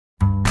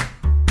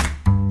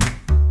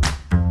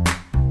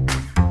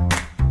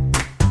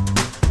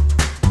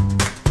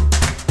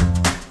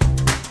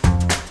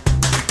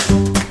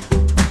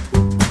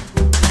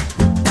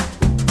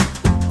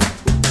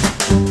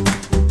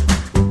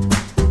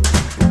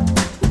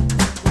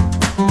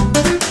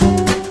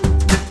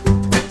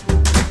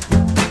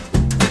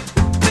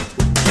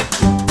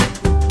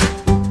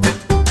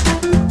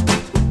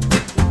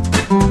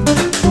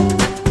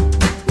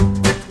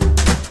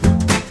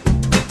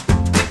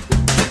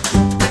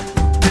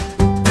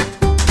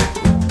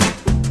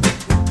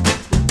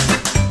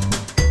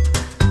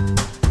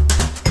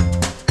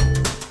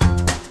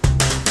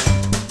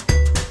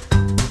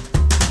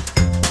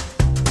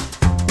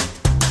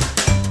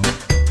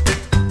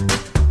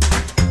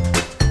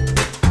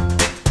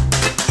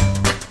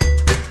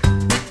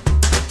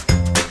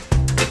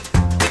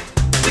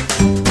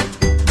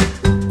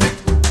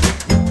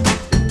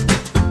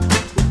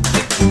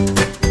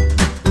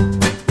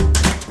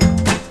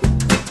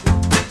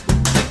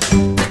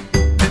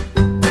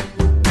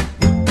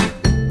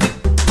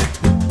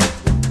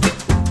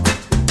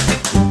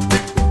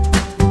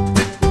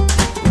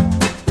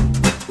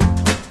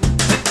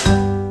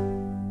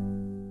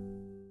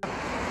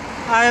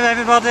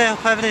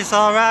everything's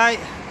alright.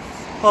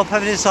 Hope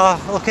everybody's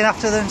looking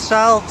after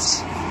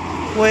themselves.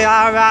 We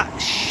are at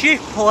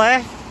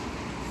Shipley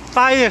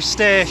Fire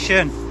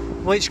Station,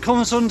 which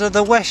comes under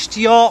the West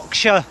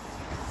Yorkshire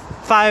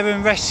Fire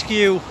and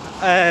Rescue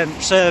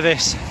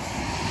Service.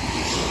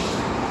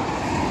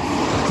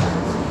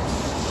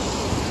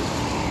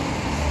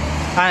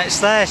 And it's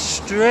there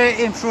straight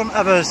in front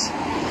of us.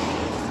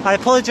 I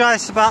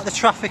apologise about the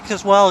traffic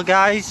as well,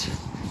 guys,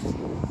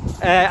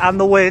 and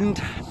the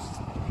wind,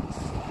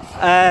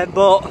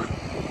 but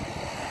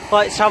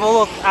let's have a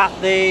look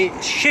at the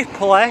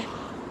Shipley,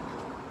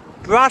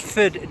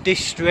 Bradford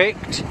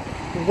District,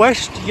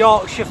 West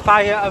Yorkshire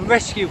Fire and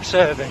Rescue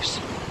Service.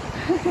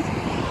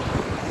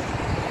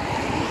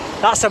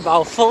 That's a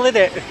mouthful, isn't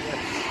it?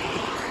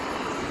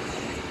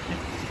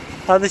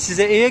 And this is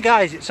it here,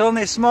 guys. It's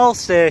only a small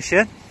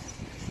station.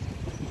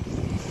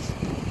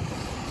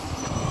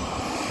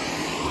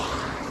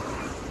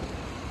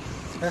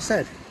 I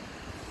said,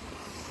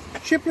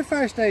 Shipley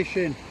Fire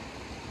Station,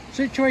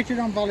 situated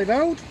on Valley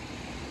Road,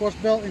 was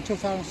built in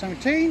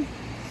 2017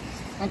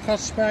 and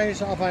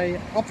consists of a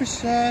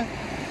officer,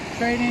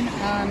 training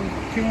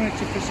and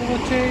community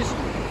facilities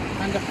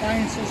and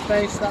appliances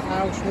base that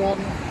house one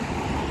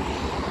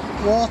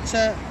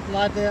water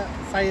ladder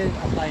fire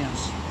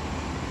appliance.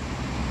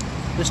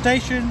 The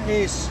station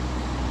is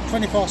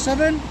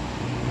 24/7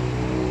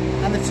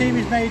 and the team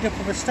is made up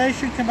of a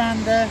station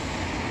commander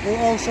who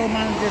also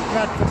manages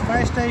Bradford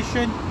Fire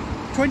Station,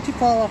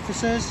 24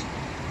 officers,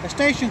 a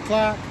station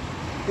clerk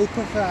who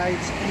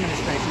provides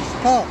administration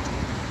support.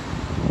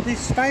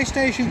 This fire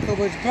station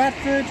covers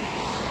Bradford,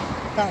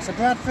 parts of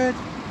Bradford.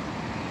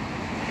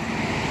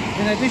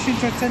 In addition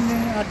to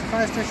attending at the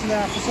fire station,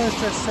 there are facilities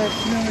to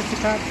assist community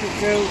partnership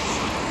groups,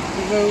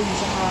 the rooms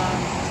and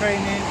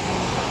training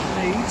and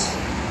needs.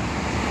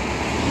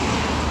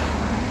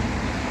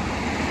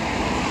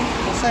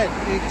 As I said,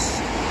 it's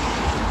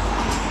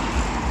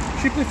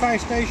Shipley Fire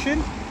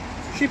Station,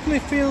 Shipley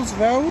Fields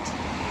Road,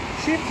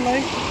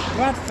 Shipley,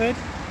 Bradford,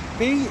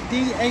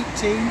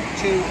 BD18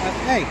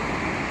 2FA.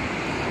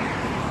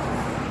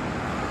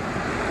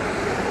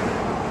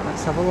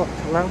 Let's have a look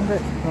around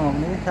it. Oh,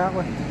 here, can't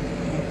we?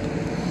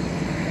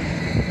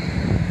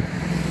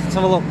 Let's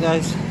have a look,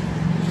 guys.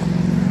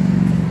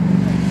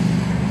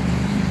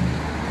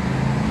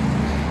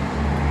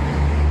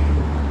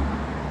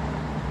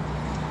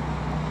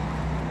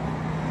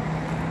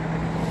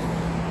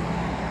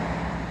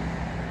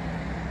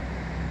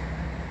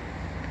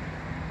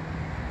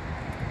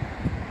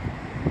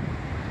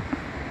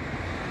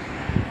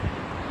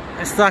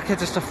 It's like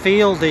just a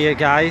field here,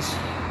 guys.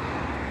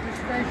 This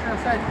station, I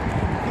said,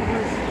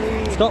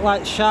 covers It's got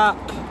like sharp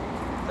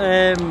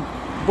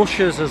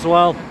bushes as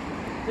well.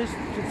 This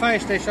fire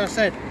station, I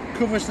said,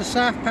 covers the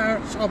south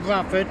parts of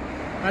Bradford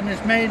and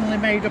is mainly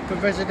made up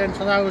of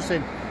residential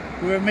housing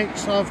with a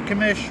mix of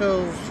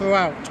commercial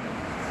throughout.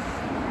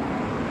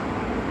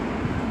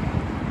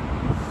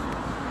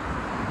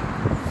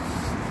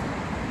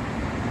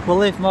 We'll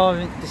leave more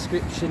in the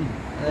description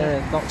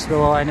box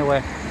below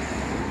anyway.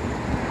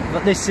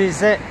 But this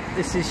is it.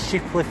 This is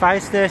Shipley Fire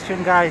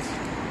Station, guys.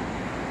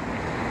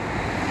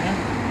 Yeah.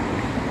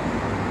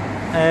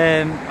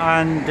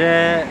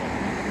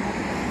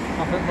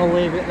 I think we'll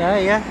leave it there,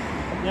 yeah?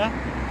 Yeah.